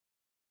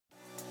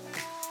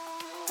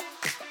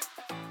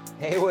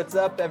Hey, what's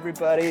up,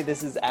 everybody?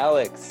 This is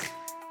Alex.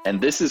 And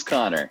this is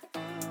Connor.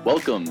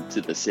 Welcome to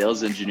the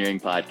Sales Engineering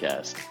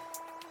Podcast.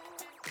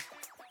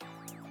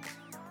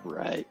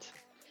 Right.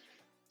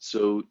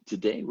 So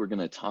today we're going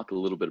to talk a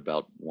little bit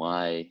about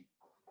why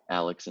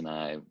Alex and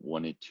I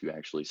wanted to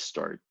actually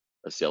start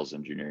a sales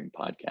engineering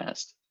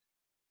podcast.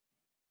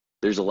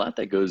 There's a lot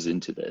that goes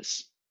into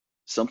this.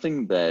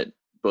 Something that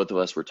both of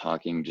us were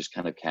talking just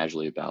kind of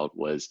casually about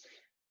was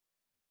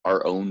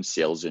our own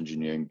sales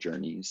engineering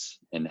journeys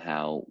and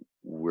how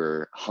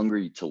we're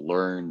hungry to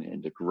learn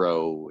and to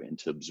grow and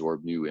to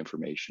absorb new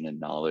information and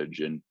knowledge.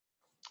 And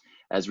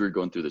as we were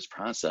going through this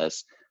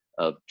process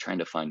of trying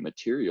to find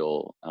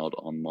material out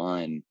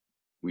online,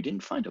 we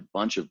didn't find a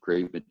bunch of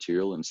great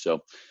material. And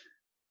so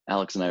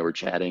Alex and I were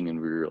chatting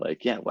and we were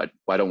like, yeah,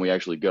 why don't we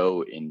actually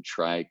go and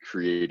try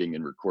creating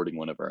and recording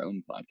one of our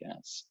own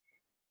podcasts?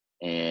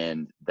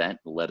 And that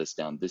led us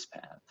down this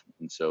path.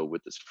 And so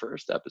with this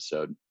first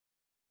episode,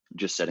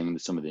 just setting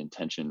some of the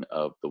intention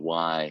of the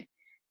why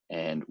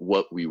and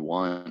what we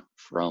want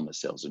from a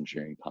sales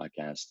engineering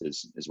podcast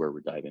is where we're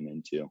diving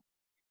into.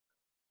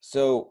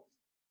 So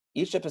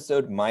each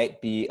episode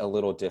might be a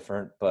little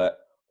different, but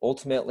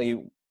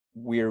ultimately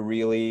we're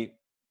really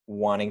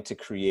wanting to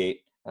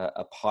create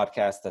a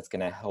podcast that's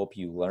going to help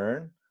you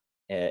learn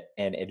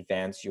and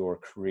advance your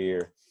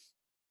career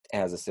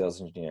as a sales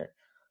engineer.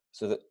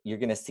 So that you're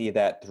going to see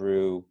that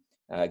through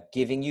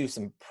giving you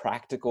some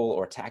practical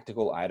or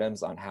tactical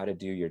items on how to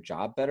do your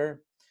job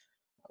better.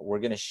 We're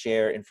going to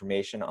share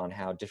information on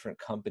how different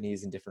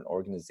companies and different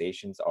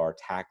organizations are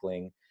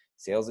tackling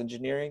sales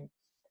engineering.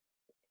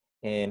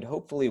 And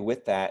hopefully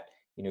with that,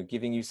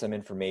 giving you some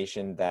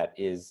information that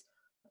is,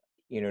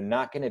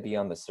 not going to be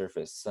on the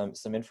surface,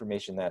 some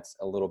information that's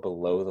a little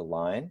below the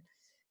line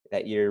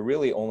that you're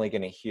really only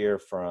going to hear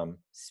from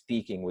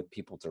speaking with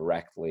people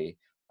directly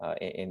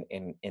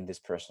in this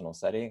personal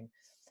setting.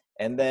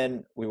 And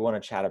then we want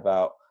to chat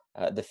about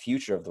the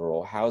future of the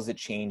role. How is it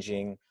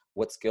changing?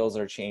 What skills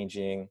are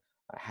changing?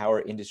 How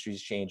are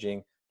industries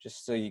changing?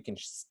 Just so you can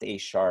stay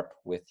sharp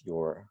with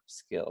your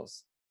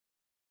skills.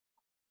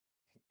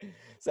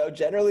 So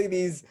generally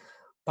these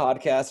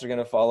podcasts are going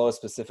to follow a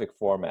specific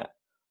format.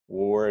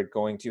 We're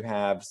going to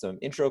have some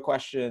intro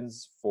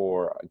questions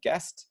for a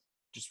guest,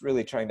 just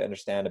really trying to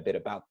understand a bit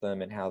about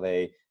them and how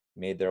they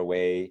made their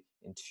way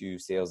into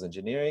sales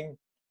engineering.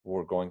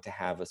 We're going to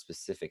have a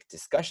specific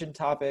discussion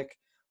topic.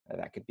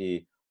 That could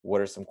be,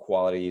 what are some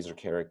qualities or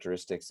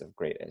characteristics of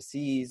great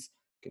SEs?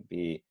 Could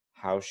be,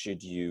 how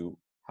should you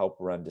help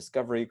run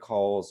discovery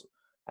calls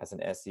as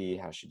an SE?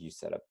 How should you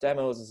set up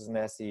demos as an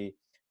SE?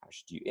 How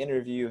should you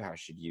interview? How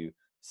should you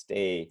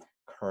stay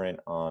current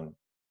on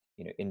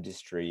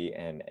industry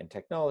and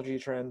technology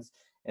trends?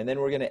 And then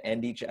we're going to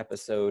end each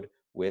episode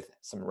with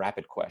some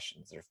rapid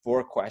questions. There are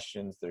 4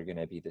 questions. They're going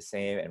to be the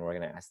same, and we're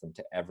going to ask them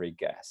to every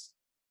guest.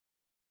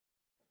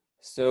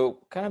 So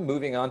kind of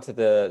moving on to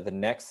the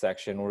next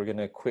section, we're going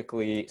to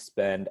quickly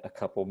spend a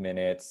couple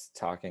minutes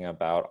talking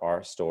about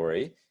our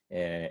story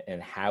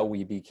and how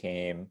we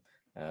became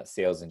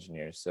sales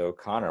engineers. So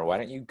Connor, why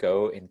don't you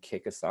go and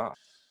kick us off?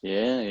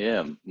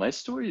 Yeah. My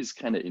story is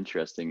kind of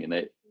interesting,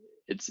 and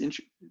it's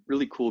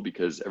really cool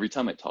because every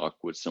time I talk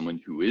with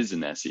someone who is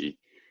an SE,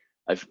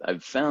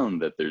 I've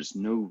found that there's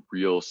no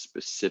real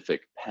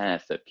specific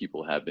path that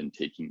people have been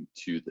taking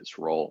to this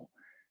role.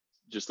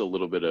 Just a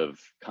little bit of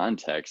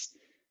context.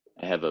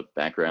 I have a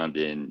background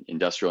in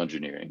industrial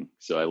engineering,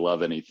 so I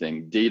love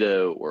anything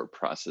data or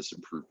process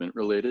improvement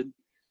related.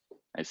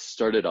 I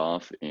started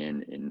off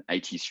in an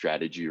IT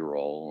strategy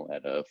role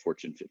at a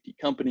Fortune 50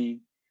 company,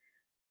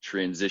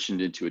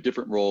 transitioned into a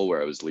different role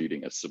where I was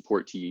leading a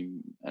support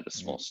team at a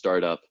small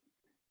startup.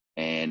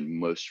 And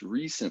most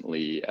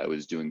recently, I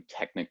was doing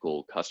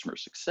technical customer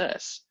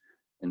success.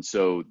 And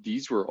so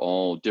these were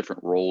all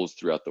different roles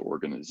throughout the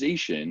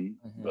organization,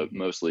 but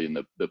mostly in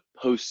the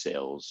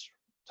post-sales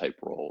type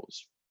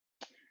roles.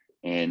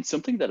 And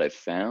something that I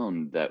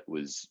found that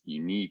was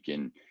unique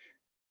and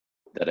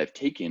that I've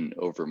taken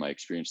over my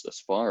experience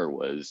thus far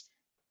was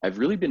I've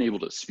really been able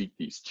to speak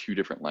these 2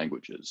 different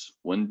languages,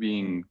 one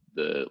being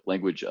the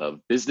language of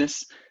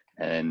business,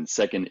 and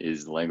second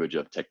is the language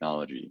of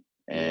technology.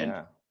 And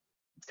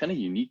it's kind of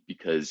unique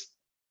because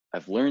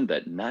I've learned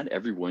that not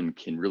everyone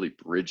can really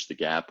bridge the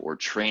gap or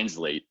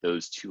translate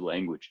those 2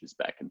 languages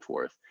back and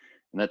forth.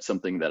 And that's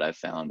something that I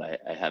found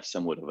I have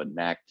somewhat of a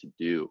knack to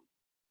do,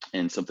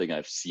 and something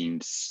I've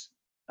seen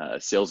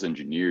sales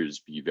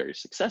engineers be very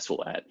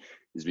successful at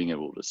is being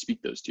able to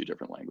speak those 2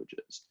 different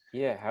languages.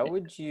 Yeah, how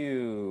would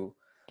you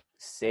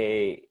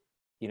say,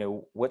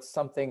 what's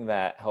something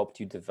that helped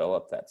you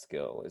develop that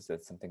skill? Is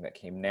that something that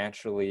came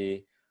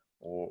naturally,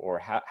 or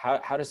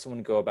how does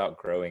someone go about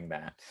growing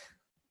that?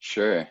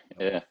 Sure,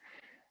 yeah.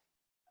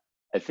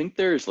 I think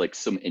there's like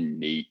some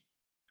innate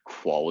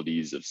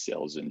qualities of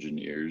sales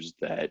engineers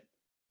that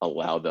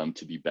allow them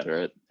to be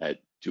better at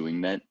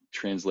doing that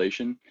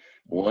translation.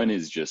 One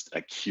is just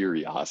a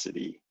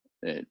curiosity.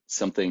 It's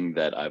something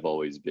that I've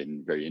always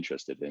been very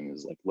interested in,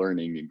 is like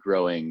learning and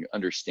growing,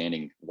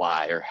 understanding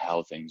why or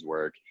how things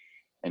work.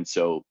 And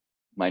so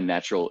my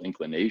natural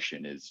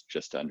inclination is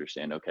just to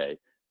understand, okay,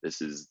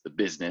 this is the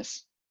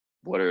business.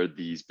 What are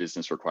these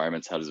business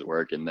requirements? How does it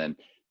work? And then,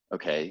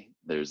 okay,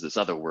 there's this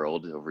other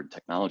world over in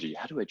technology.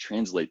 How do I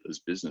translate those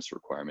business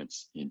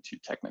requirements into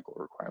technical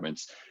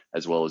requirements,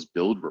 as well as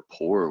build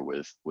rapport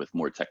with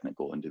more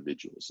technical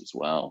individuals as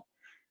well?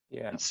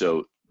 Yeah. And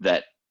so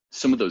that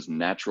some of those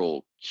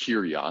natural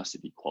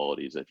curiosity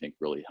qualities, I think,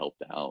 really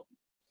helped out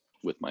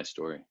with my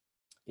story.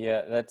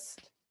 Yeah,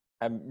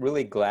 I'm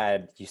really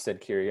glad you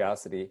said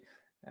curiosity,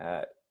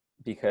 uh,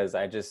 because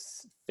I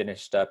just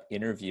finished up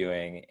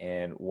interviewing,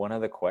 and one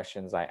of the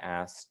questions I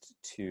asked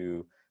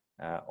to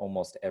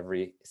almost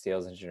every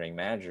sales engineering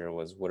manager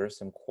was, what are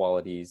some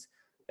qualities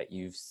that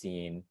you've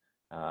seen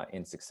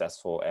in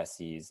successful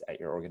SEs at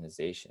your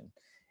organization?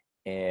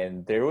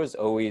 And there was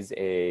always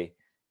a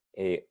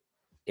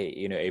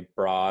a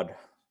broad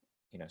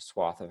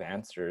swath of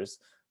answers,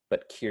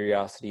 but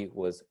curiosity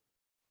was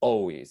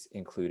always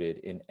included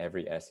in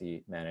every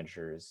SE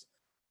manager's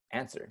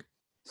answer.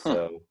 Huh.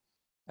 So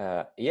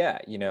yeah,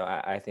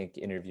 I think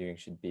interviewing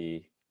should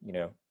be,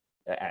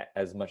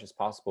 as much as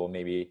possible,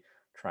 maybe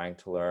trying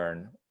to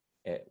learn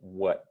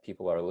what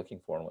people are looking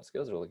for and what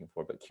skills they're looking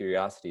for. But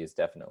curiosity is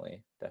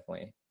definitely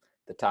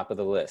the top of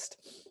the list.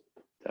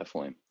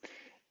 Definitely.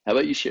 How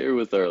about you share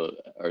with our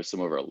some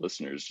of our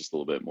listeners just a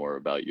little bit more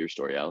about your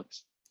story,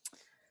 Alex?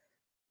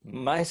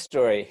 My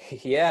story,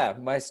 yeah,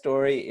 my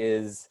story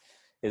is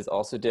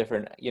also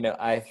different.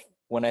 I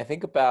when I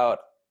think about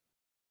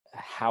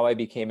how I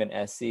became an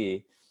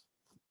SE,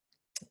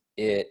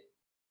 it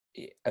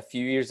a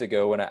few years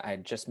ago when I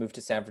just moved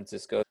to San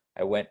Francisco,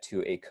 I went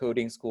to a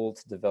coding school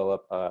to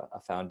develop a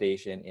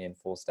foundation in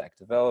full stack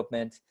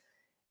development,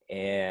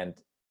 and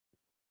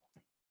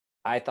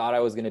I thought I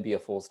was going to be a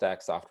full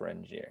stack software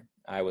engineer.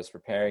 I was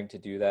preparing to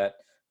do that,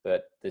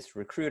 but this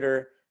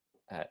recruiter,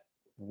 uh,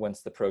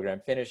 once the program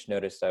finished,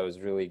 noticed I was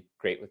really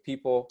great with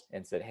people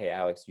and said, "Hey,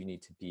 Alex, you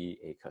need to be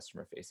a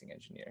customer facing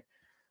engineer."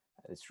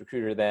 This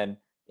recruiter then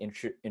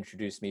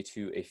introduced me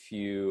to a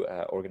few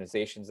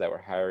organizations that were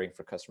hiring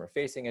for customer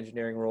facing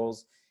engineering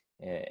roles.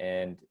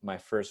 And my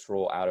first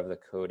role out of the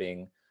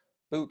coding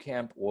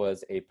bootcamp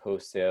was a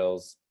post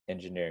sales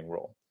engineering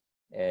role.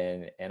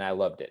 And I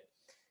loved it.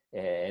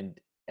 And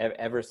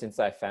ever since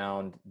I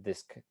found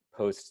this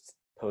post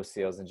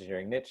sales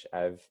engineering niche,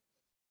 I've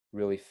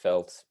really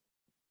felt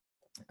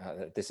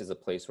that this is a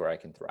place where I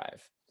can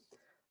thrive.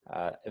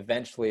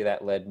 Eventually,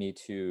 that led me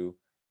to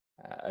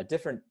a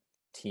different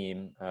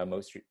team,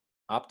 most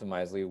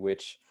optimizely,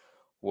 which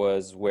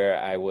was where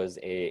I was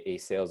a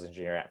sales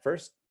engineer at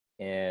first,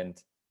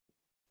 and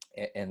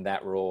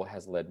that role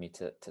has led me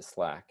to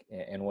Slack.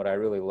 And what I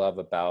really love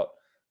about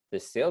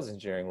this sales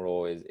engineering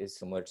role is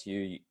similar to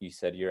you. You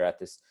said you're at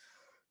this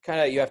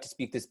you have to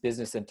speak this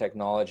business and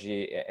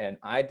technology, and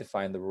I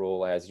define the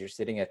role as you're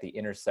sitting at the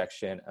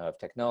intersection of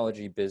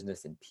technology,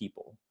 business, and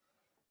people,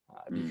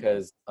 Mm.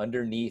 because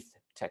underneath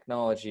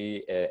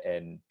technology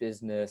and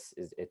business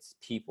it's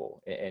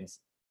people, and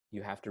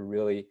you have to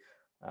really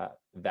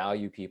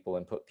value people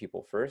and put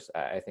people first.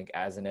 I think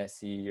as an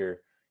SE,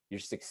 your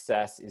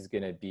success is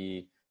going to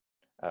be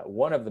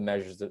one of the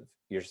measures of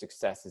your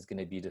success is going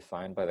to be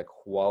defined by the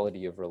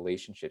quality of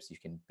relationships you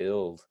can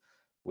build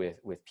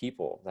with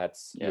people.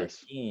 That's your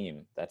Yes.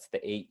 team, that's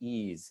the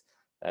AEs,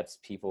 that's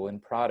people in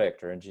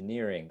product or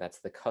engineering, that's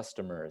the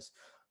customers.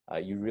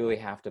 You really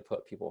have to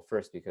put people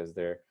first because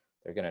they're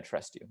going to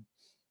trust you.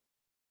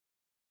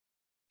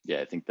 Yeah,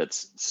 I think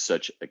that's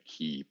such a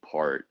key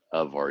part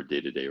of our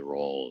day-to-day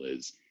role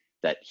is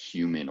that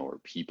human or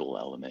people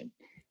element,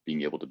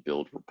 being able to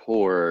build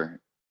rapport,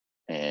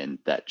 and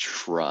that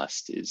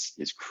trust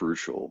is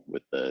crucial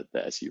with the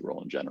SE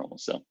role in general.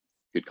 So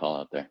good call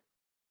out there.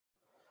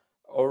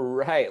 All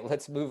right,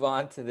 let's move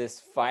on to this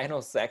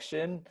final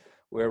section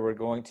where we're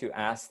going to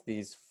ask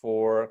these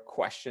 4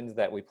 questions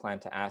that we plan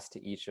to ask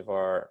to each of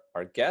our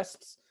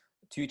guests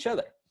to each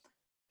other.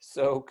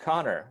 So,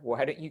 Connor,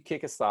 why don't you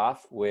kick us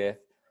off with,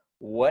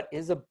 what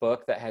is a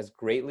book that has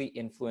greatly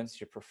influenced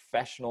your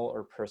professional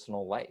or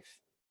personal life?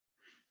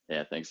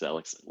 Yeah, thanks,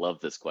 Alex. Love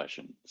this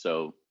question.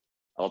 So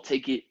I'll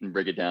take it and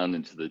break it down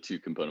into the 2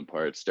 component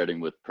parts, starting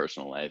with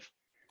personal life.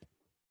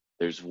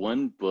 There's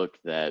one book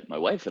that my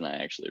wife and I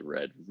actually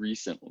read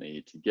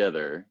recently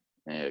together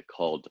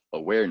called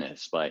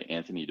Awareness by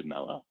Anthony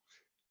DeMello.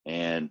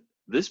 And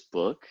this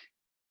book,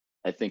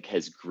 I think,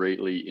 has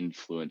greatly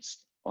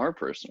influenced our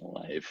personal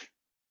life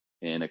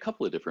in a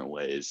couple of different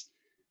ways.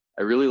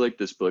 I really like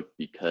this book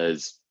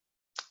because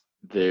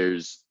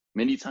there's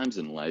many times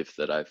in life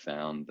that I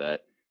found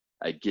that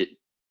I get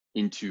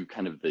into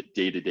kind of the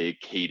day-to-day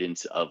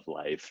cadence of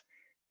life,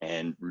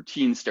 and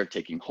routines start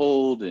taking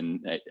hold,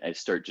 and I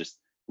start just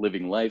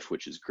living life,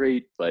 which is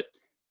great. But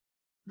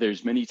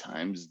there's many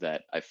times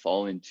that I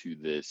fall into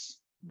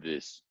this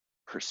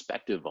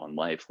perspective on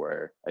life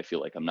where I feel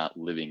like I'm not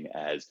living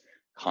as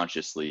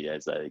consciously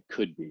as I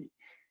could be.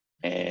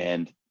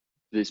 And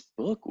this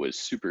book was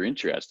super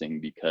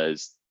interesting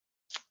because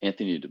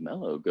Anthony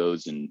DeMello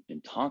goes and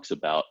talks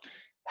about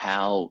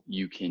how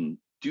you can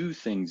do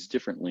things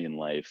differently in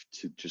life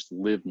to just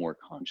live more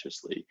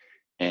consciously.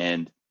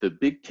 And the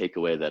big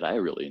takeaway that I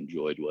really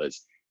enjoyed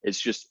was it's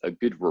just a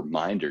good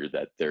reminder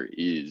that there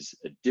is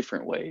a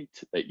different way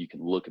that you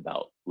can look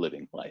about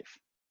living life.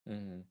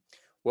 Mhm.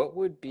 What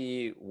would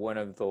be one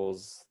of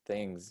those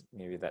things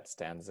maybe that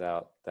stands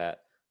out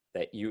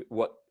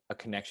what a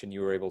connection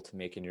you were able to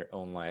make in your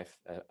own life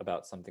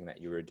about something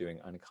that you were doing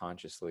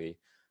unconsciously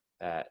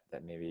that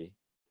maybe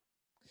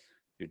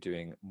you're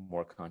doing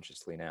more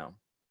consciously now?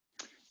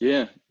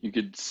 Yeah, you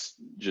could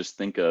just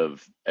think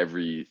of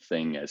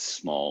everything as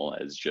small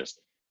as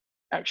just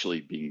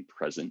actually being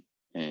present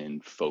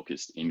and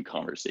focused in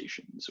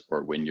conversations,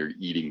 or when you're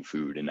eating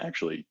food and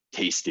actually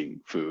tasting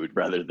food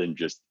rather than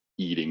just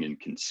eating and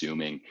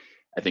consuming,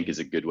 I think Mm-hmm. is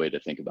a good way to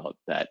think about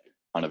that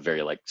on a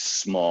very like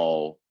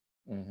small,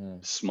 Mm-hmm.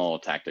 small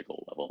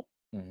tactical level.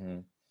 Mm-hmm.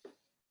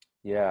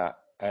 Yeah,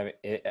 I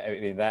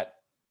mean that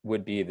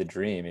would be the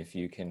dream if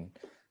you can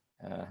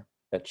uh,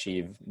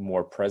 achieve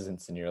more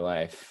presence in your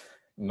life.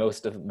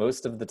 Most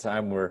of the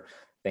time, we're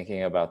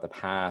thinking about the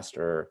past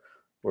or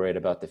worried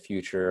about the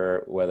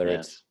future, whether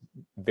it's Yes.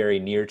 very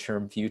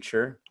near-term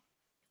future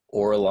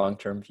or a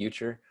long-term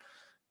future.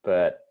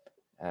 But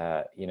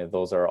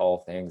those are all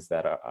things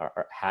that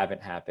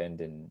haven't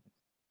happened, and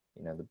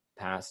the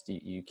past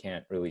you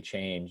can't really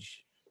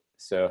change.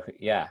 So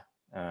yeah,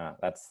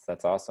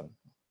 that's awesome.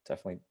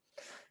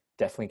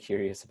 Definitely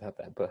curious about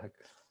that book.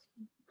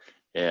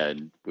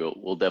 And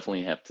we'll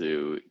definitely have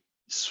to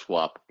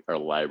swap our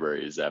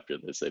libraries after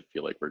this. I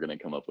feel like we're going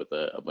to come up with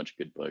a bunch of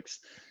good books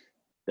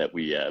that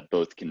we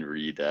both can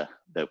read,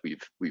 that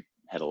we've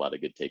had a lot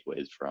of good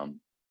takeaways from.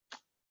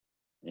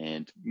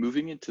 And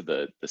moving into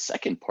the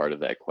second part of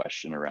that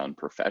question around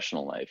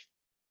professional life,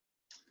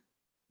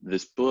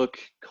 this book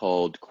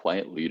called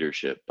Quiet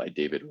Leadership by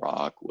David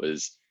Rock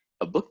was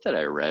a book that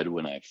I read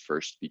when I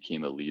first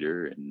became a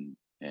leader,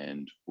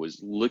 and was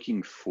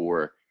looking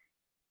for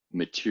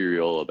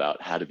material about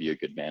how to be a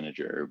good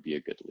manager or be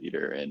a good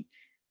leader. And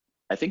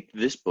I think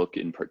this book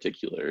in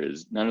particular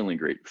is not only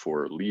great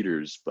for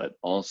leaders, but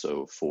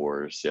also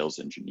for sales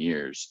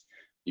engineers,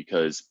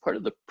 because part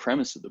of the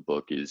premise of the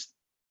book is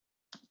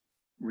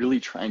really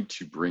trying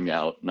to bring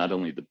out not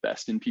only the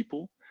best in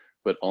people,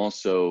 but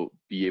also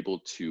be able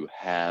to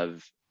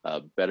have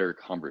a better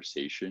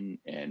conversation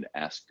and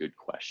ask good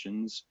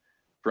questions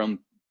from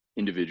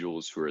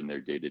individuals who are in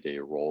their day-to-day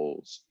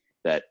roles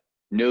that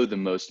know the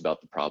most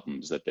about the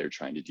problems that they're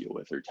trying to deal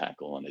with or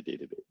tackle on a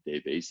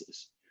day-to-day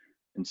basis.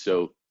 And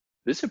so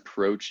this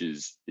approach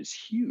is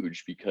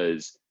huge,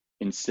 because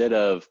instead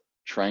of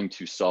trying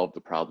to solve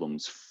the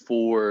problems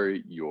for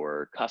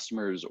your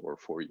customers or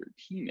for your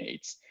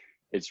teammates,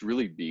 it's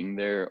really being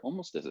there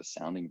almost as a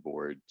sounding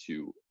board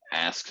to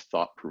ask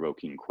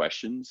thought-provoking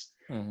questions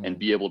and Mm-hmm.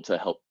 be able to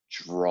help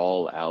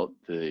draw out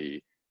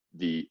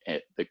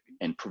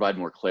and provide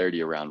more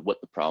clarity around what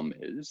the problem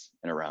is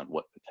and around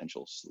what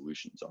potential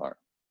solutions are.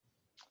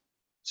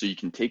 So you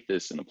can take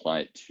this and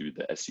apply it to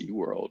the SE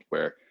world,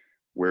 where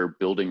we're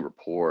building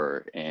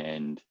rapport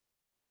and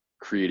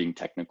creating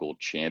technical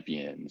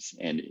champions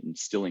and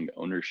instilling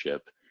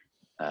ownership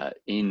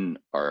in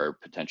our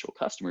potential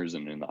customers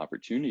and in the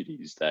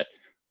opportunities that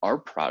our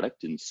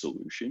product and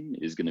solution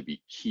is going to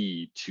be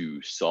key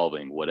to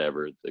solving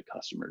whatever the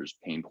customer's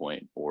pain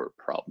point or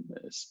problem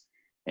is.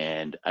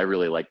 And I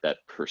really like that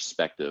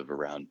perspective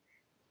around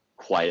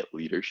quiet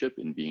leadership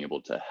and being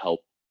able to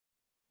help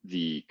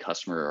the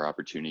customer or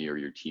opportunity or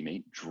your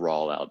teammate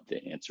draw out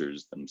the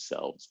answers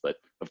themselves. But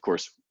of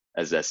course,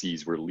 as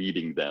SEs, we're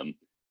leading them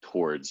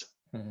towards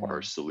our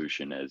Mm-hmm.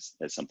 solution as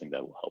something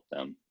that will help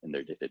them in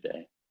their day to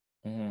day.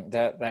 Mm-hmm.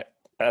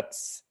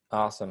 That's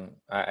awesome.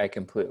 I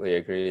completely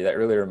agree. That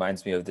really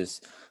reminds me of this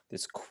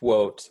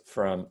quote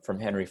from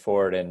Henry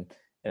Ford, and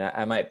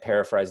I might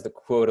paraphrase the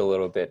quote a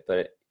little bit,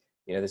 but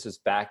this was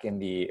back in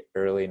the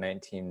early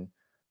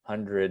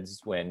 1900s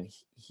when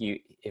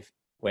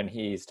when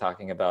he's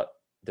talking about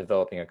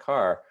developing a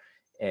car,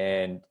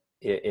 and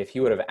if he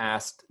would have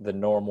asked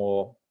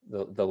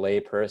the lay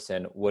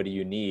person, what do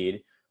you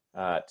need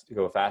to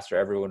go faster,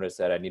 everyone would have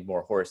said, I need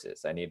more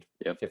horses. I need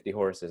Yep. 50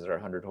 horses or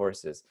 100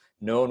 horses.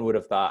 No one would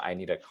have thought I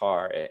need a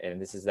car.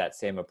 And this is that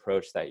same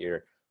approach that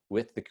you're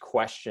with the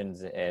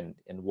questions and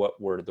what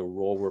we're the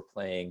role we're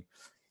playing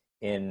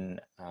in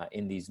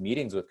these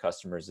meetings with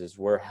customers is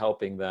we're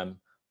helping them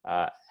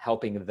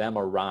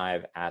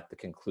arrive at the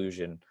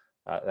conclusion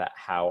that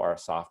how our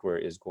software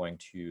is going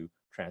to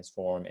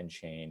transform and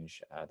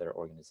change their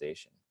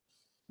organization.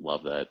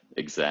 Love that.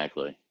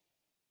 Exactly.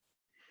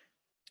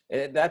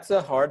 That's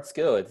a hard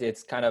skill.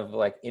 It's kind of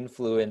like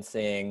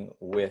influencing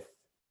with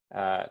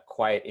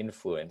quiet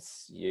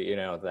influence,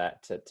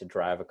 that to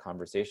drive a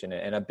conversation.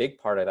 And a big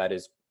part of that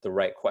is the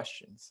right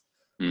questions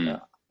uh,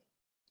 Mm,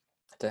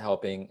 to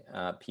helping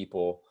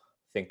people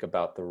think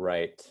about the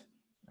right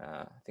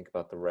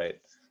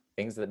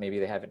things that maybe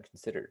they haven't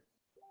considered.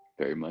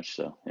 very much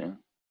so. Yeah.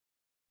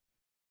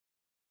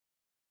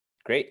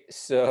 Great.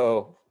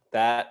 So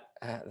That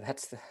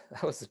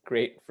was a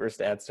great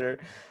first answer.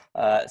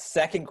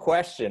 Second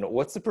question: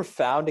 what's a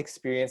profound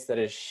experience that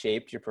has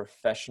shaped your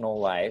professional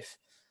life,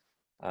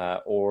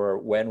 or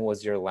when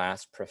was your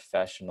last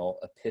professional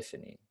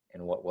epiphany,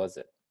 and what was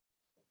it?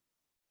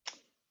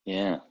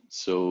 Yeah.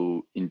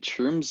 So in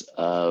terms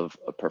of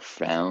a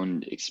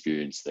profound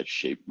experience that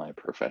shaped my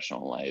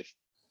professional life,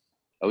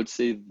 I would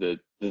say that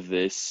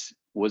this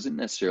wasn't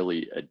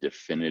necessarily a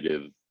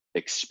definitive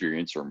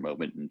experience or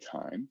moment in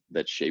time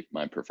that shaped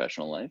my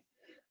professional life,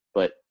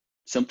 but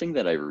something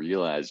that I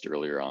realized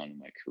earlier on in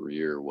my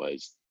career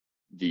was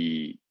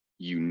the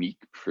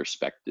unique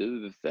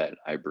perspective that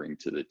I bring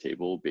to the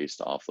table based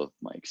off of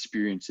my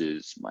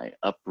experiences, my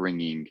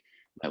upbringing,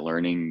 my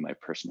learning, my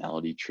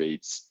personality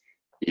traits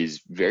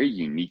is very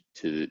unique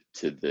to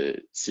the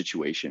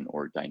situation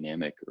or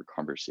dynamic or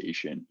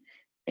conversation.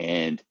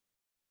 And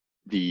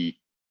the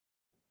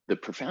the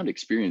profound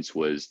experience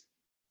was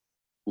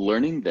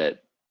learning that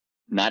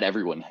not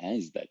everyone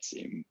has that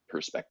same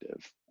perspective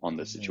on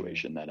the Mhm.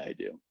 situation that I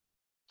do,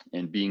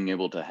 and being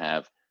able to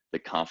have the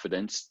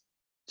confidence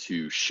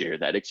to share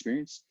that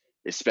experience,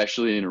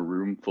 especially in a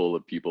room full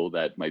of people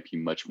that might be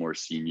much more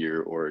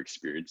senior or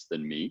experienced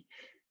than me,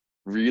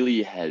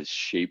 really has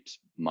shaped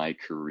my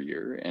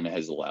career and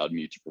has allowed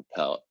me to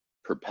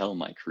propel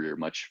my career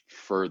much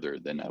further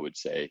than I would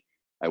say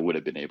I would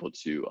have been able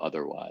to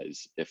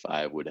otherwise if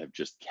I would have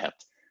just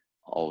kept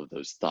all of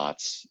those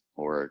thoughts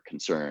or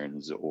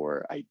concerns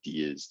or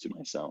ideas to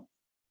myself.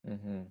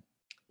 Mm-hmm.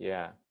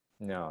 Yeah.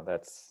 No,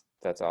 that's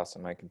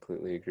awesome. I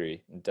completely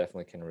agree, and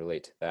definitely can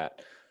relate to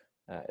that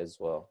as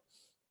well.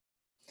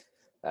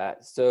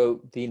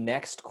 So the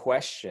next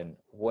question: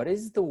 what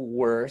is the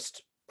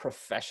worst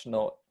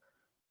professional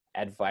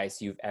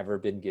advice you've ever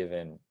been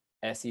given?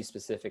 SE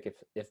specific,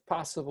 if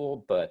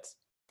possible, but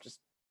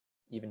just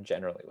even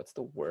generally, what's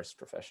the worst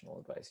professional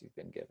advice you've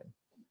been given?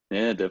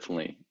 Yeah,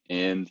 definitely.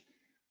 And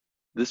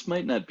this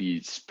might not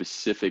be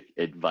specific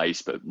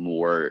advice, but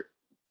more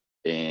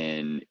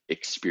an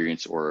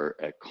experience or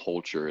a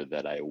culture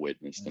that I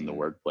witnessed in the Mm-hmm.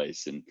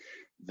 workplace. And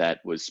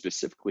that was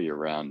specifically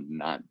around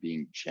not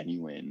being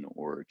genuine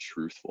or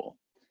truthful.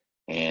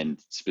 And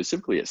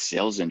specifically as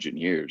sales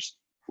engineers,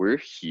 we're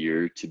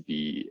here to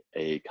be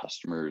a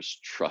customer's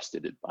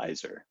trusted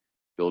advisor,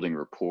 building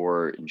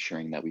rapport,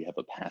 ensuring that we have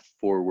a path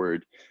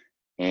forward,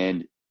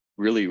 and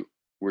really,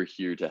 we're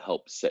here to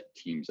help set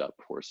teams up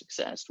for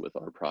success with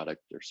our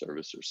product or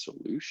service or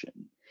solution.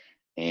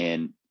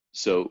 And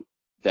so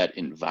that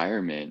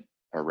environment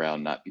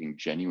around not being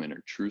genuine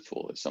or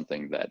truthful is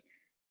something that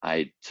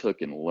I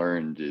took and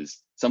learned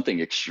is something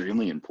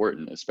extremely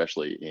important,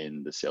 especially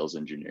in the sales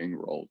engineering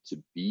role,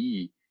 to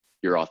be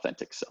your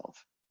authentic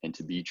self and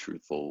to be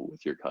truthful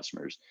with your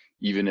customers,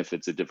 even if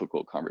it's a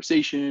difficult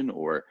conversation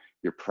or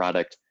your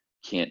product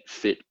can't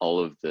fit all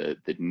of the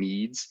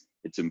needs.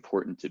 It's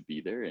important to be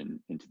there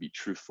and to be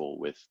truthful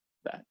with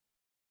that.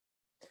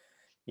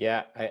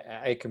 Yeah,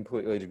 I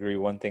completely agree.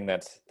 One thing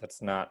that's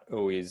not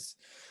always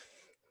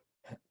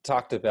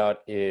talked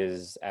about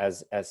is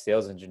as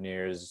sales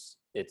engineers,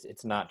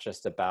 it's not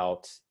just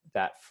about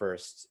that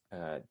first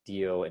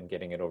deal and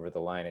getting it over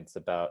the line. It's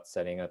about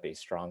setting up a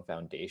strong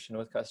foundation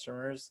with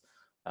customers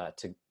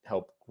to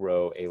help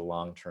grow a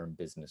long-term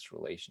business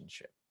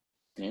relationship.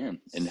 Yeah.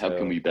 And how can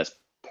So, we best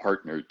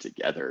partner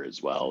together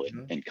as well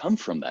mhm. and come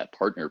from that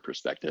partner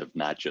perspective,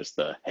 not just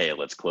the, hey,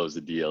 let's close the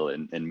deal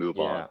and move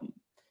on. Yeah.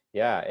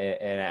 Yeah,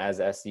 and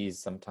as SEs,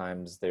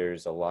 sometimes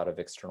there's a lot of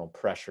external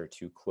pressure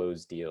to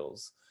close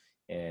deals,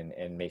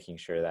 and making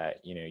sure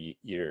that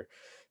you're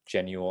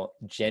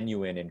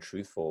genuine and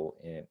truthful,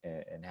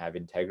 and have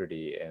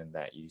integrity, and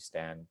that you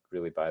stand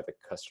really by the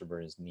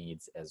customer's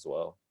needs as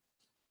well.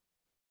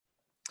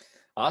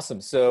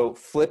 Awesome. So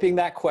flipping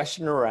that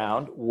question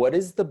around, what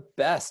is the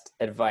best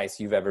advice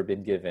you've ever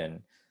been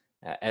given?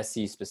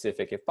 SE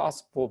specific if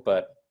possible,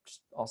 but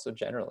just also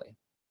generally.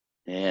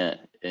 Yeah.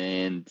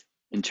 And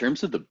in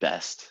terms of the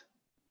best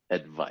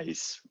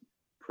advice,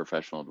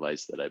 professional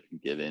advice that I've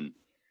been given,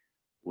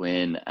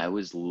 when I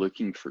was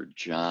looking for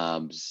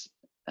jobs,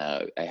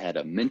 I had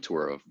a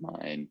mentor of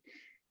mine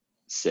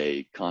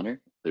say,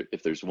 Connor,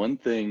 if there's one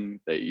thing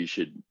that you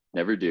should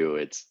never do,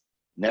 it's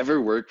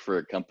never work for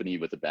a company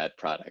with a bad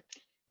product,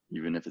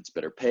 even if it's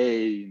better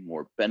pay,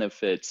 more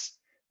benefits,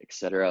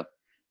 etc.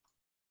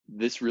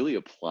 This really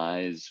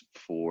applies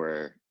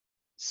for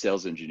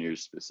sales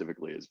engineers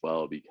specifically as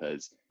well,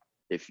 because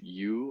if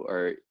you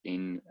are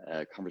in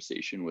a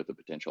conversation with a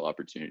potential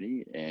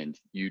opportunity and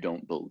you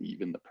don't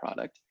believe in the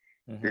product,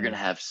 you're going Mm-hmm. to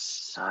have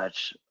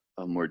such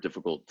a more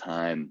difficult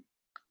time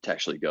to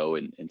actually go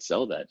and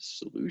sell that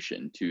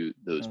solution to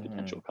those Mm-hmm.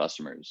 potential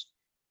customers.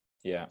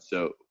 Yeah.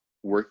 So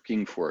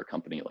working for a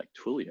company like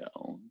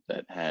Twilio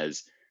that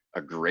has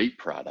a great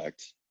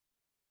product,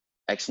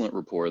 excellent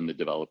rapport in the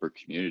developer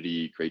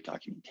community, great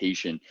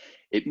documentation,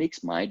 it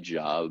makes my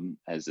job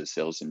as a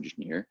sales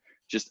engineer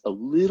just a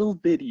little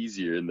bit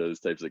easier in those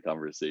types of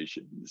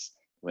conversations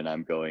when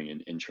I'm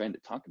going and trying to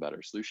talk about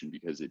our solution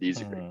because it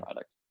is a great Mm-hmm.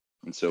 product.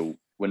 And so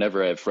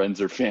whenever I have friends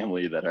or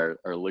family that are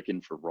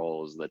looking for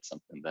roles, that's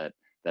something that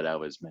that I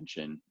always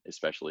mention,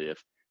 especially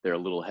if they're a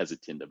little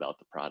hesitant about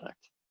the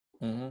product.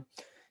 Mm-hmm.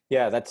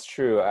 Yeah, that's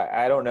true.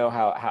 I don't know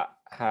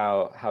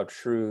how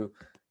true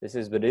this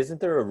is, but isn't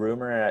there a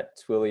rumor at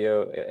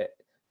Twilio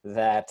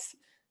that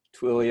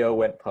Twilio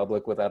went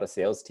public without a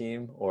sales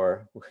team,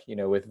 or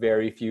with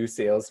very few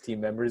sales team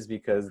members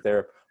because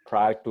their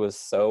product was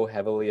so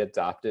heavily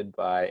adopted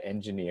by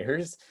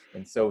engineers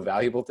and so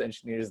valuable to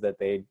engineers that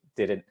they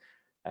didn't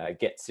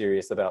get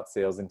serious about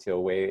sales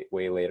until way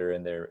later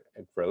in their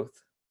growth?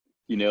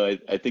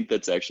 I think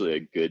that's actually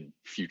a good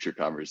future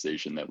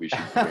conversation that we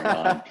should bring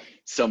on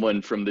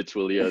someone from the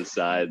Twilio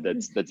side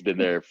that's been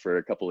there for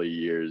a couple of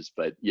years.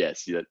 But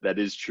yes, that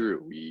is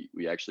true.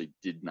 We actually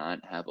did not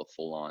have a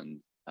full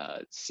on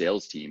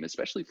sales team,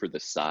 especially for the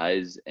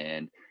size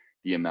and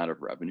the amount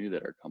of revenue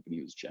that our company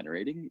was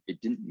generating.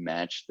 It didn't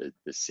match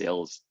the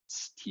sales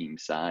team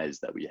size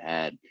that we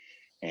had,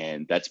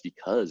 and that's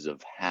because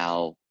of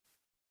how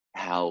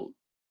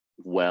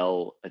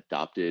well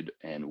adopted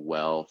and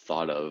well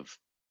thought of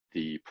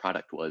the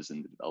product was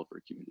in the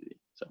developer community.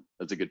 So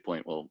that's a good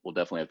point. We'll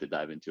definitely have to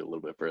dive into a little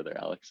bit further,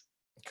 Alex.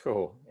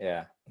 Cool.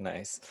 Yeah.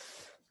 Nice.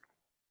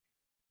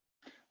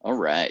 All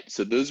right.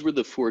 So those were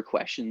the 4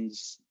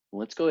 questions.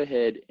 Let's go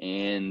ahead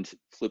and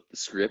flip the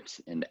script.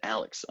 And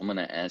Alex, I'm going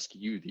to ask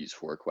you these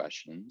 4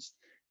 questions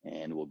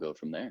and we'll go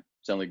from there.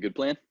 Sound like a good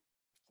plan?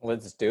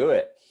 Let's do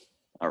it.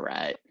 All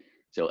right.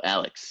 So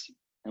Alex,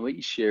 I want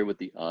you to share with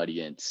the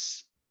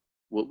audience,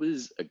 what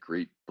was a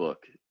great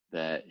book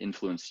that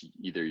influenced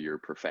either your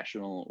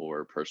professional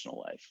or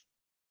personal life?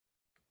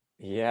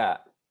 Yeah,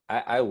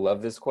 I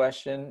love this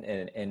question,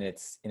 and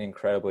it's an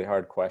incredibly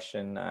hard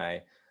question.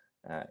 I'd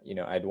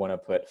want to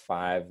put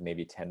 5,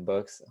 maybe 10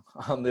 books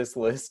on this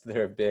list.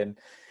 There have been,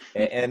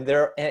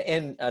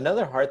 and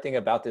another hard thing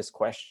about this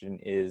question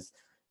is,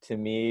 to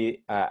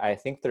me, I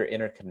think they're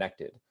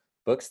interconnected.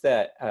 Books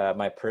that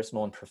my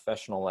personal and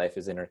professional life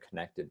is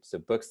interconnected. So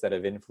books that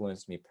have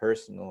influenced me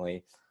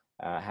personally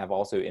have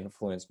also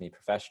influenced me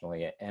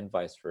professionally, and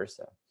vice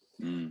versa.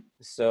 Mm.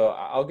 So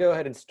I'll go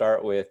ahead and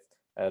start with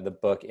the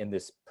book In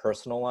This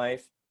Personal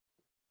Life,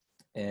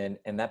 and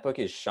that book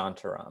is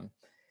Shantaram.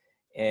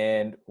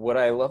 And what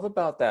I love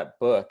about that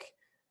book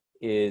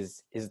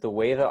is the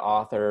way the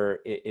author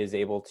is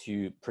able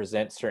to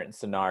present certain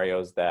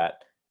scenarios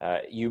that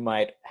you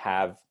might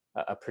have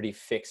a pretty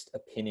fixed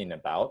opinion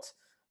about,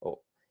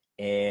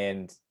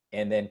 and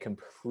then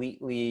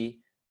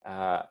completely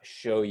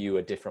show you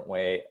a different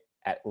way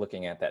at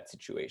looking at that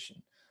situation.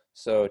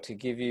 So to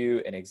give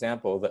you an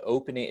example, the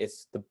opening,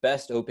 it's the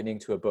best opening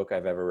to a book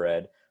I've ever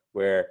read,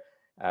 where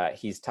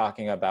he's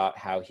talking about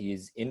how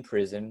he's in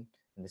prison,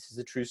 and this is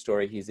a true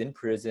story. He's in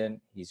prison,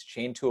 he's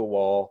chained to a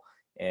wall,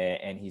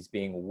 and he's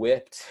being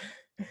whipped.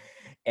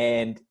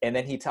 and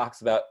then he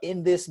talks about,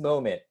 in this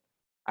moment,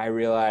 I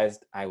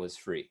realized I was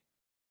free.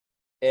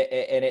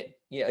 And it,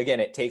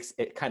 again,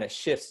 it kind of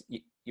shifts.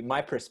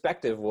 My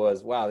perspective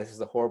was, wow, this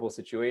is a horrible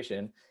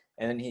situation.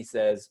 And then he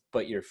says,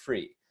 but you're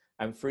free.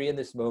 I'm free in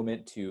this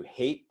moment to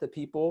hate the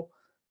people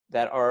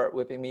that are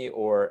whipping me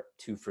or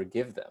to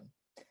forgive them.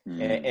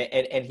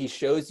 Mm. And he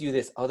shows you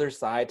this other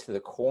side to the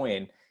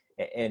coin.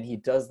 And he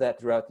does that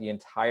throughout the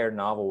entire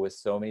novel with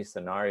so many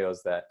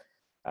scenarios that,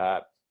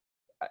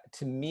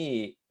 to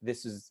me,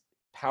 this is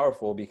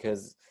powerful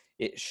because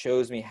it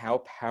shows me how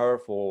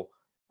powerful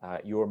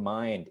your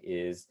mind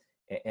is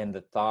and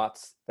the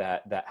thoughts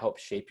that help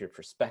shape your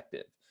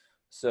perspective.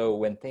 So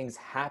when things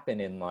happen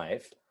in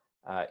life,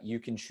 you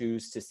can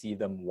choose to see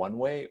them one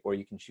way or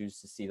you can choose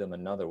to see them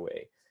another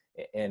way.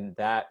 And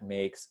that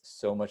makes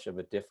so much of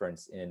a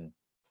difference in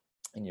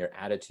your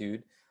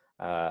attitude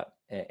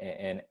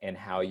and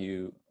how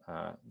you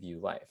view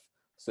life.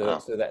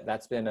 So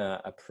that's been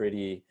a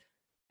pretty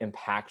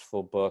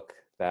impactful book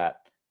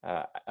that,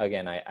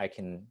 again, I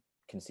can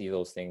see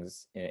those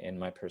things in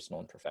my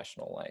personal and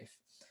professional life.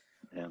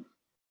 Yeah.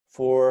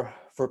 For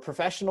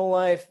professional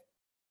life,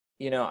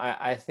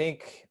 I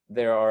think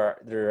there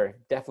are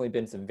definitely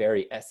been some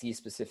very SE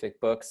specific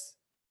books,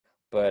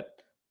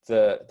 but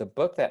the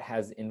book that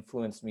has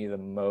influenced me the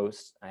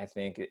most, I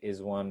think,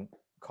 is one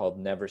called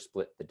Never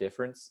Split the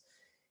Difference.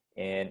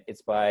 And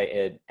it's by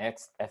an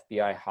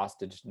ex-FBI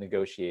hostage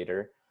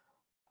negotiator.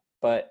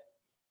 But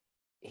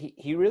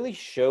he really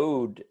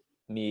showed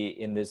me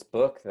in this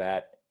book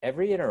that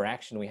every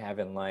interaction we have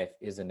in life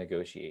is a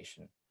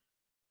negotiation,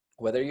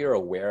 whether you're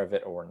aware of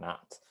it or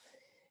not.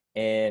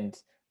 And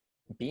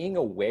being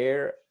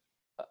aware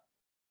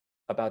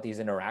about these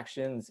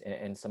interactions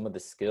and some of the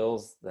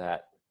skills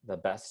that the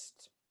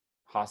best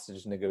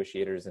hostage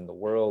negotiators in the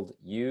world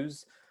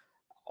use,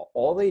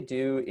 all they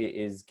do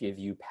is give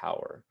you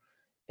power.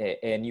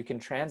 And you can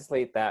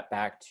translate that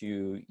back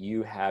to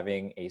you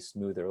having a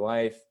smoother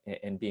life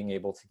and being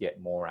able to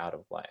get more out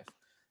of life.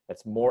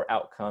 That's more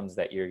outcomes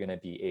that you're going to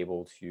be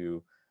able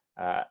to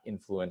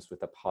influence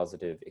with a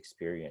positive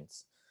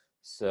experience.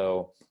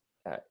 So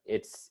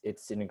it's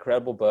an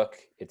incredible book.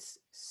 It's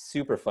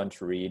super fun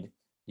to read.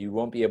 You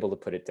won't be able to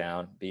put it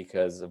down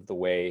because of the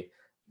way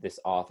this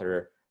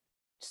author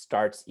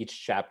starts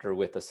each chapter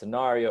with a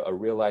scenario, a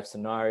real life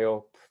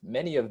scenario.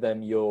 Many of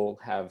them you'll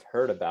have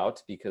heard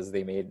about because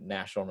they made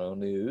national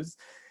news.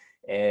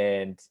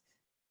 And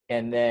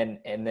then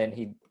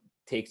he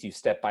takes you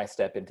step by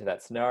step into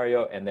that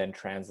scenario and then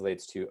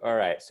translates to, all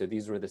right, so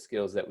these were the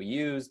skills that we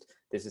used.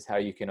 This is how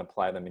you can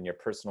apply them in your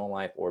personal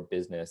life or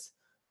business.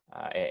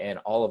 And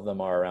all of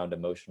them are around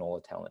emotional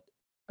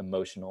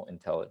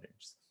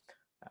intelligence.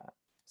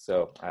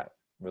 So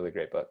really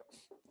great book.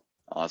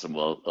 Awesome.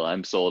 Well,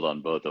 I'm sold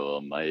on both of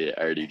them. I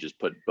already just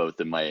put both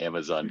in my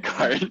Amazon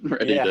cart,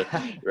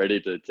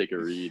 ready to take a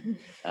read.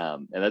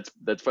 And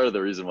that's part of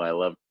the reason why I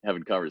love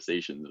having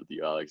conversations with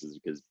you, Alex, is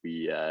because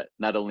we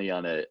not only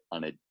on a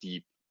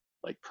deep,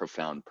 like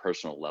profound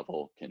personal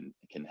level can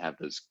have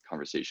those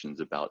conversations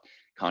about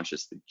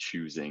consciously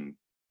choosing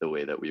the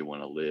way that we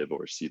want to live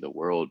or see the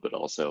world, but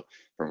also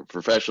from a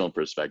professional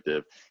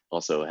perspective,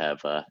 also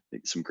have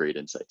some great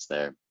insights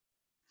there.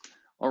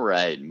 All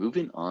right,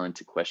 moving on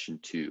to question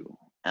 2.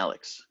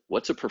 Alex,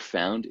 what's a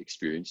profound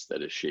experience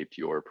that has shaped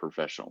your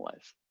professional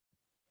life?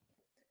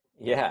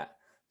 Yeah.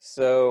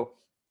 So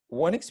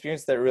one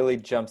experience that really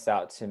jumps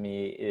out to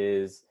me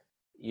is,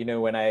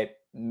 when I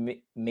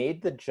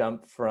made the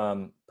jump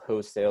from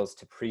post-sales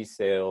to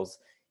pre-sales,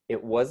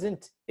 it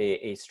wasn't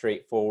a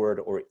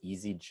straightforward or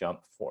easy jump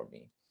for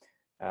me.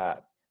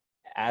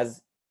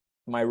 As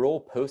my role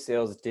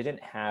post-sales didn't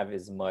have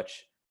as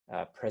much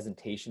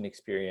presentation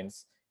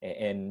experience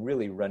and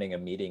really running a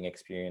meeting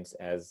experience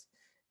as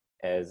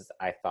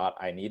I thought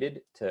I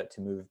needed to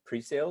move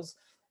pre-sales.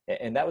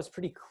 And that was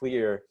pretty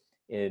clear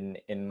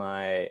in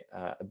my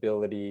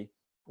ability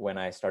when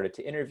I started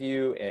to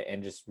interview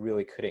and just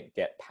really couldn't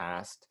get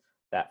past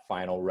that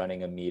final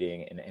running a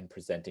meeting and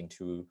presenting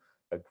to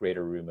a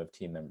greater room of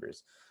team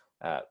members.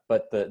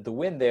 But the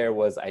win there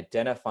was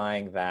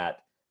identifying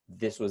that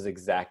this was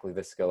exactly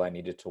the skill I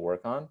needed to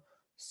work on.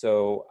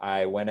 So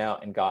I went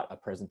out and got a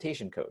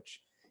presentation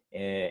coach.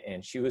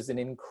 And she was an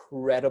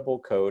incredible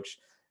coach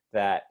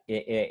that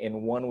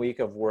in 1 week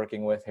of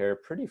working with her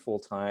pretty full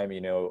time,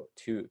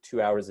 2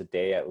 hours a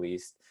day at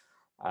least,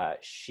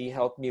 she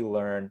helped me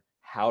learn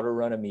how to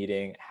run a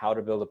meeting, how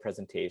to build a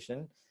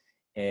presentation.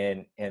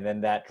 And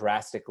then that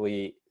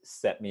drastically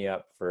set me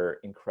up for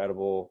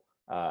incredible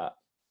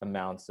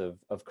amounts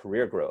of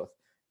career growth.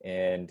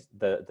 And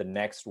the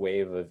next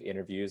wave of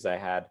interviews, I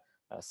had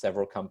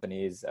several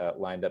companies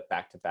lined up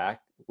back to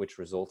back, which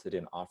resulted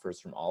in offers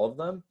from all of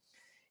them.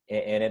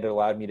 And it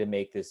allowed me to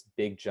make this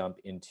big jump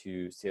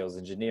into sales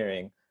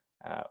engineering,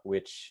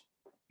 which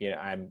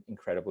I'm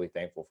incredibly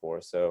thankful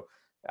for. So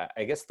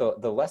I guess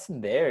the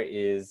lesson there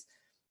is,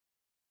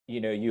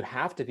 you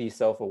have to be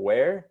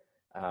self-aware,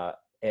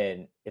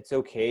 and it's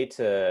okay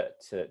to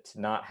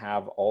not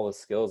have all the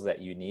skills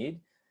that you need,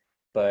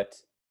 but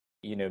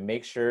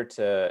make sure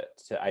to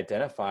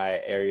identify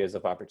areas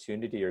of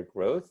opportunity or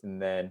growth,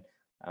 and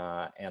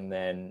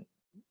then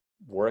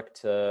work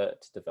to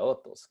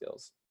develop those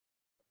skills.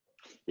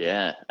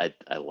 Yeah,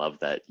 I love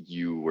that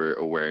you were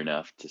aware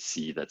enough to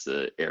see that's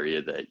an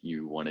area that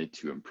you wanted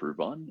to improve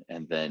on,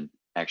 and then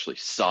actually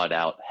sought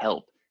out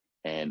help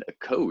and a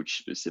coach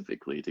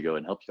specifically to go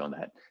and help you on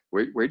that.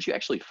 Where'd you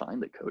actually find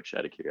the coach,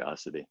 out of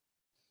curiosity?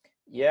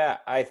 Yeah,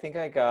 I think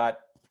I got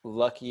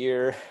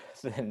luckier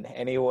than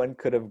anyone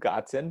could have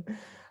gotten.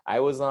 I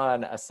was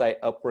on a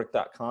site,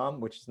 upwork.com,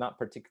 which is not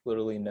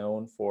particularly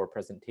known for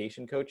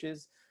presentation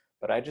coaches,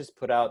 but I just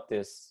put out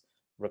this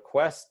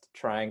request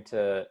trying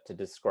to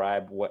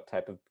describe what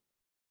type of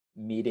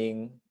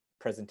meeting,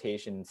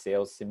 presentation,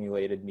 sales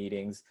simulated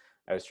meetings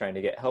I was trying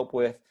to get help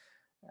with.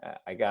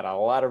 I got a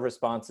lot of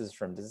responses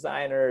from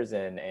designers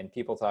and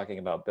people talking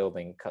about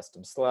building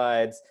custom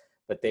slides,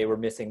 but they were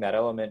missing that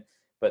element.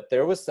 But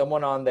there was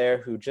someone on there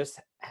who just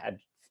had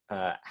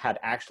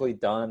actually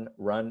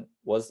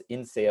was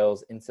in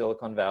sales in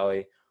Silicon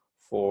Valley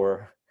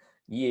for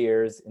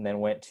years, and then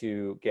went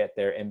to get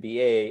their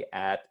MBA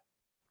at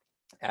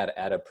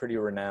a pretty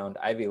renowned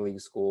Ivy League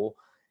school,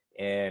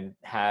 and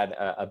had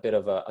a bit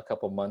of a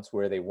couple months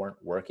where they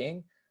weren't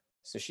working.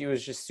 So she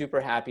was just super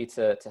happy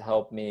to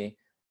help me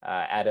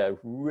at a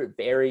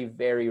very,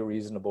 very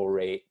reasonable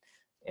rate.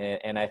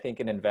 And I think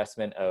an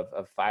investment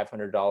of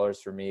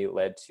 $500 for me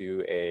led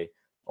to a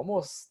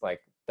almost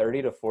like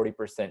 30 to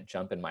 40%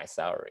 jump in my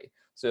salary.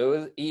 So it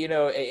was,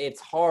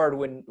 it's hard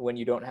when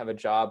you don't have a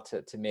job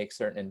to make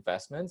certain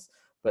investments,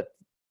 but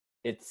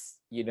it's,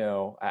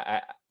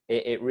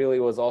 it really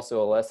was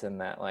also a lesson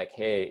that, like,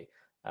 hey,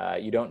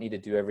 you don't need to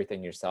do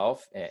everything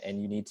yourself, and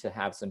you need to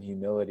have some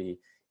humility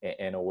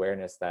and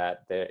awareness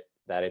that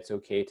it's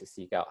okay to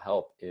seek out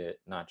help,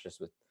 not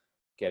just with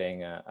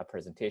getting a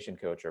presentation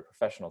coach or a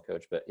professional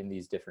coach, but in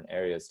these different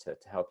areas to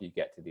help you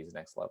get to these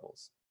next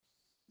levels.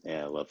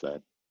 Yeah, I love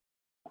that.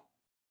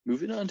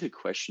 Moving on to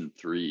question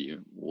 3,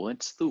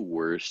 what's the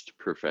worst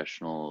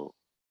professional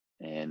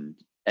and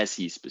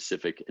SE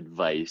specific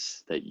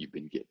advice that you've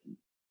been given?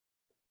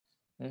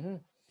 Mm-hmm.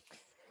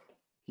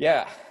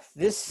 Yeah,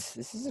 this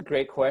is a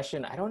great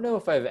question. I don't know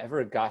if I've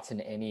ever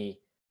gotten any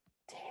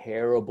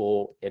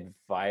terrible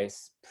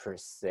advice per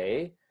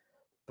se,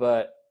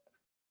 but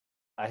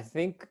I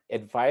think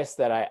advice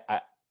that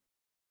I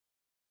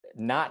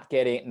not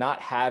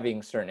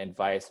having certain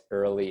advice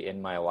early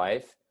in my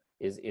life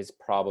is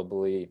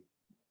probably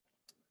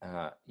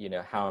how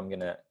I'm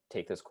gonna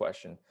take this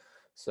question.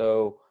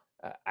 So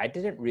I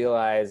didn't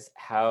realize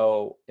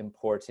how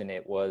important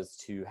it was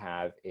to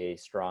have a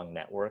strong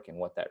network and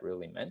what that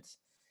really meant,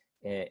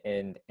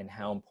 and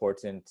how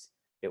important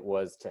it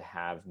was to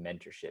have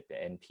mentorship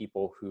and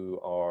people who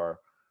are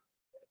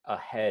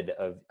ahead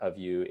of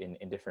you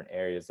in different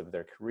areas of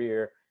their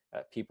career,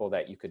 people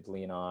that you could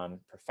lean on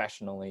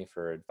professionally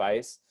for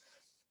advice.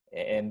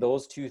 And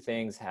those two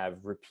things have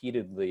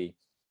repeatedly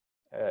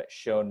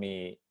shown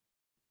me,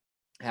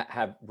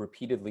 have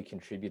repeatedly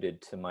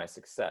contributed to my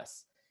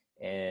success.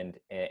 And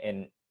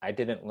I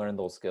didn't learn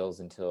those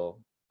skills until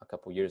a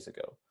couple years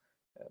ago.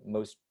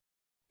 Most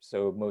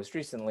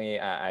recently,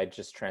 I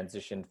just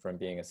transitioned from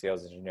being a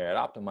sales engineer at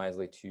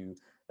Optimizely to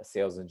a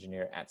sales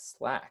engineer at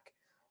Slack.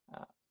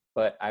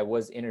 But I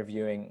was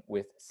interviewing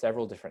with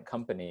several different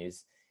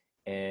companies,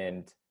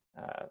 and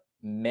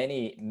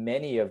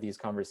many of these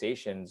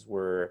conversations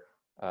were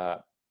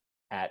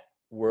at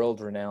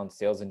world-renowned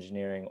sales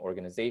engineering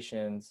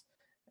organizations,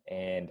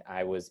 and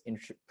I was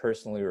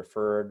personally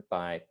referred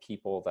by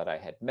people that I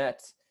had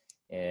met,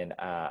 and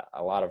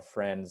a lot of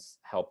friends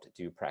helped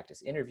do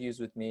practice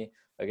interviews with me.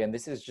 Again,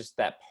 this is just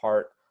that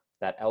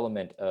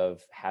element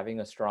of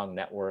having a strong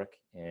network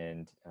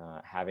and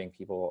having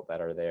people that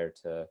are there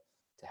to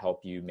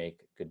help you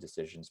make good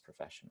decisions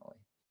professionally.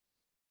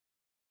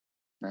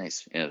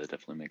 Nice. Yeah, that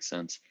definitely makes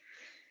sense.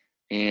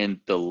 And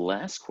the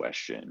last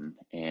question,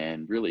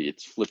 and really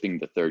it's flipping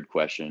the third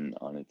question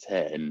on its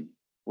head.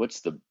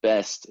 What's the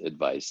best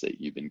advice that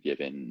you've been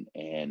given,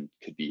 and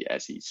could be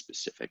SE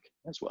specific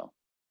as well?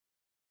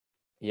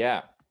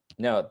 Yeah,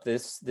 no,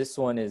 this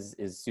one is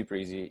super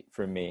easy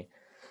for me.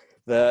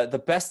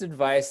 The best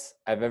advice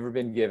I've ever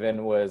been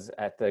given was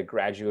at the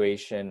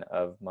graduation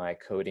of my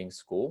coding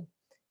school.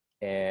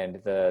 And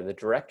the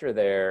director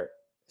there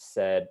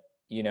said,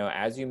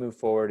 as you move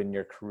forward in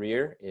your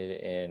career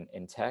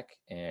in tech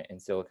and in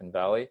Silicon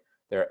Valley,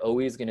 there are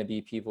always going to be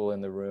people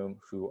in the room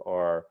who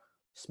are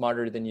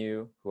smarter than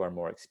you, who are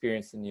more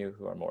experienced than you,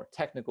 who are more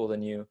technical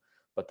than you.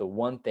 But the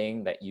one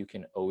thing that you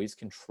can always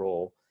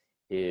control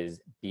is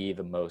be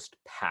the most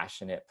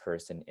passionate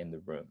person in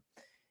the room.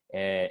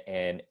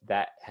 And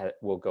that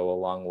will go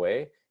a long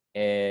way.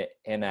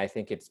 And I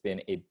think it's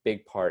been a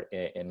big part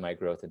in my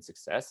growth and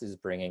success, is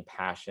bringing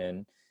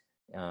passion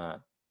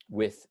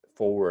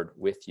forward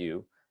with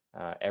you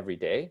every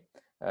day.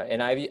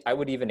 And I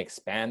would even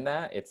expand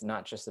that. It's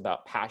not just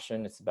about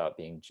passion. It's about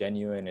being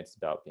genuine. It's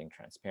about being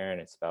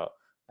transparent. It's about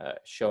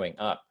showing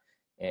up.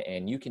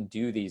 And you can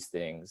do these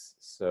things.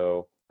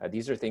 So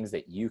these are things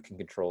that you can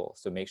control.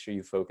 So make sure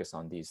you focus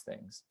on these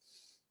things.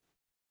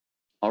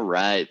 All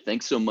right.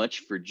 Thanks so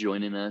much for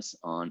joining us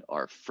on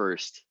our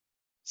first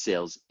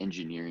Sales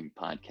Engineering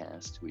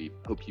Podcast. We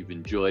hope you've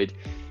enjoyed.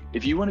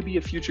 If you want to be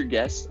a future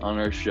guest on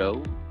our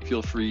show,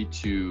 feel free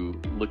to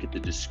look at the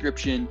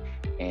description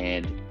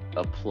and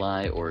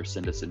apply or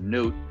send us a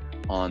note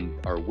on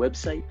our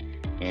website,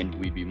 and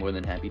we'd be more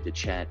than happy to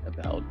chat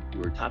about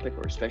your topic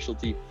or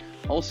specialty.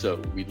 Also,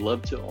 we'd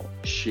love to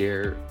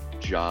share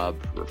job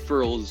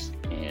referrals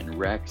and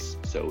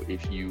recs. So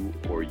if you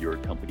or your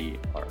company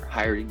are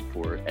hiring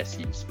for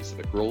SE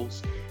specific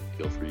roles,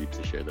 feel free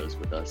to share those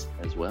with us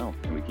as well,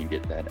 and we can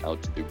get that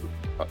out to the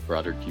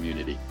broader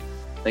community.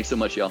 Thanks so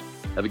much, y'all.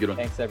 Have a good one.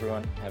 Thanks,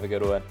 everyone. Have a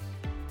good one.